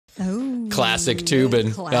Oh, classic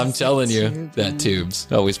Toobin. I'm telling you, Toobin. that Tubes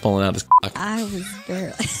always pulling out his cock. I was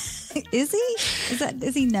barely. Is he?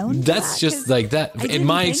 Is he known? That's for that? just 'Cause like that. I In didn't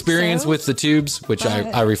my think experience so, with the Tubes, which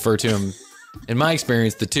but- I refer to him. In my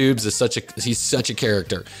experience, the Tubes is he's such a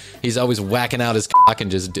character. He's always whacking out his cock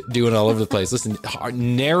and just doing it all over the place. Listen,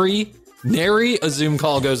 nary a Zoom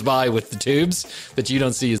call goes by with the Tubes that you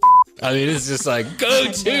don't see his. I mean, it's just like, go had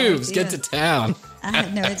no Tubes, get to idea. town. I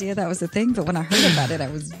had no idea that was a thing, but when I heard about it, I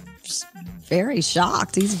was just very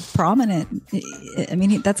shocked. He's prominent. I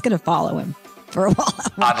mean, that's going to follow him for a while.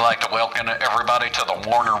 I'd like to welcome everybody to the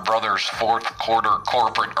Warner Brothers fourth quarter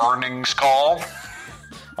corporate earnings call.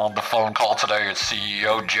 On the phone call today is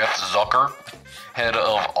CEO Jeff Zucker, head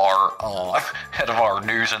of our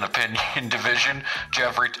news and opinion division,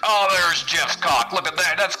 Jeffrey. Oh, there's Jeff's cock. Look at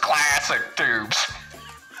that. That's classic, Tubes.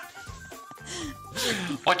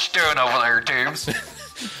 What you doing over there, Tubes?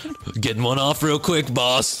 Getting one off real quick,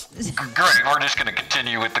 boss. Great. We're just going to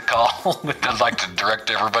continue with the call. I'd like to direct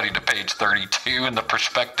everybody to page 32 in the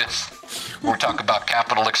prospectus. We're talking about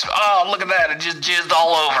capital Oh, look at that. It just jizzed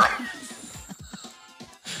all over.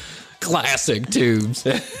 Classic Tubes.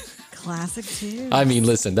 Classic too. I mean,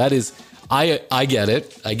 listen, that is, I get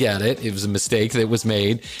it. I get it. It was a mistake that was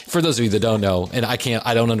made. For those of you that don't know, and I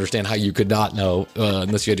don't understand how you could not know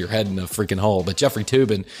unless you had your head in a freaking hole. But Jeffery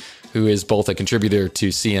Toobin, who is both a contributor to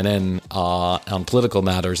CNN on political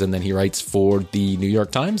matters, and then he writes for the New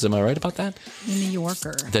York Times. Am I right about that? The New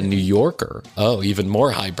Yorker. The New Yorker. Oh, even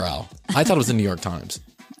more highbrow. I thought it was the New York Times.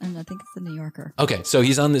 And I think it's the New Yorker. Okay, so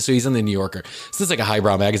he's on the New Yorker. So this is like a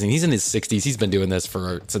highbrow magazine. He's in his 60s. He's been doing this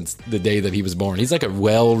since the day that he was born. He's like a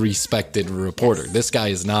well-respected reporter. Yes. This guy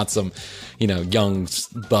is not some, young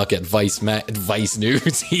buck at Vice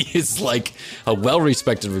News. He is like a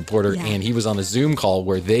well-respected reporter, Yeah. and he was on a Zoom call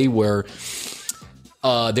where they were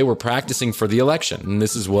practicing for the election. And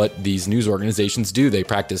this is what these news organizations do. They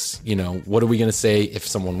practice, what are we going to say if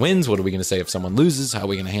someone wins? What are we going to say if someone loses? How are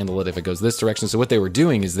we going to handle it if it goes this direction? So what they were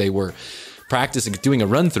doing is they were practicing doing a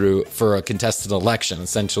run through for a contested election.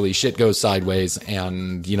 Essentially, shit goes sideways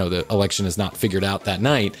and, the election is not figured out that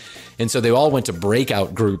night. And so they all went to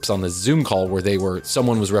breakout groups on the Zoom call where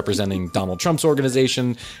someone was representing Donald Trump's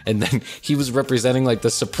organization, and then he was representing like the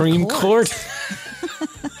Supreme Court.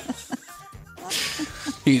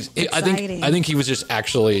 I think he was just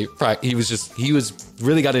actually he was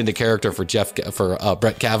really got into character for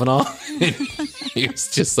Brett Kavanaugh. He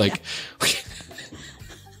was just like,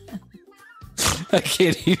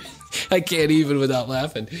 I can't even without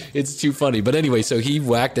laughing. It's too funny. But anyway, so he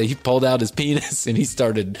pulled out his penis and he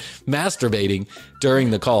started masturbating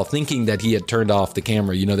during the call, thinking that he had turned off the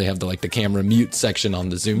camera. They have the camera mute section on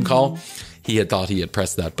the Zoom call. He had thought he had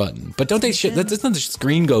pressed that button. But doesn't the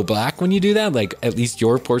screen go black when you do that? Like at least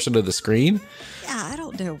your portion of the screen? Yeah, I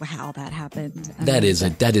don't know how that happened. That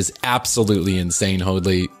is absolutely insane,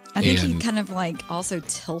 Hoadley. I think he kind of also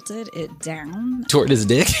tilted it down. Toward his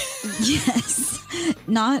dick? Yes.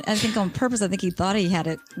 Not, I think on purpose. I think he thought he had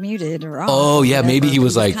it muted or off. Oh, yeah. Maybe he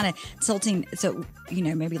was kind of tilting. So,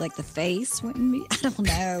 maybe the face wouldn't be. I don't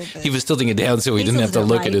know. But he was tilting it down so he didn't have to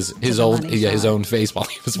look at his own face while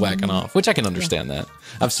he was whacking off, which I can understand that.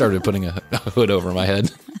 I've started putting a hood over my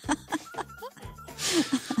head.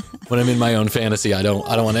 When I'm in my own fantasy, I don't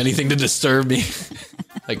want anything to disturb me.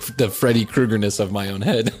 Like the Freddy Krueger-ness of my own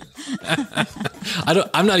head.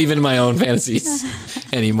 I'm not even in my own fantasies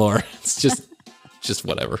anymore. It's just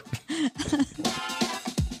whatever.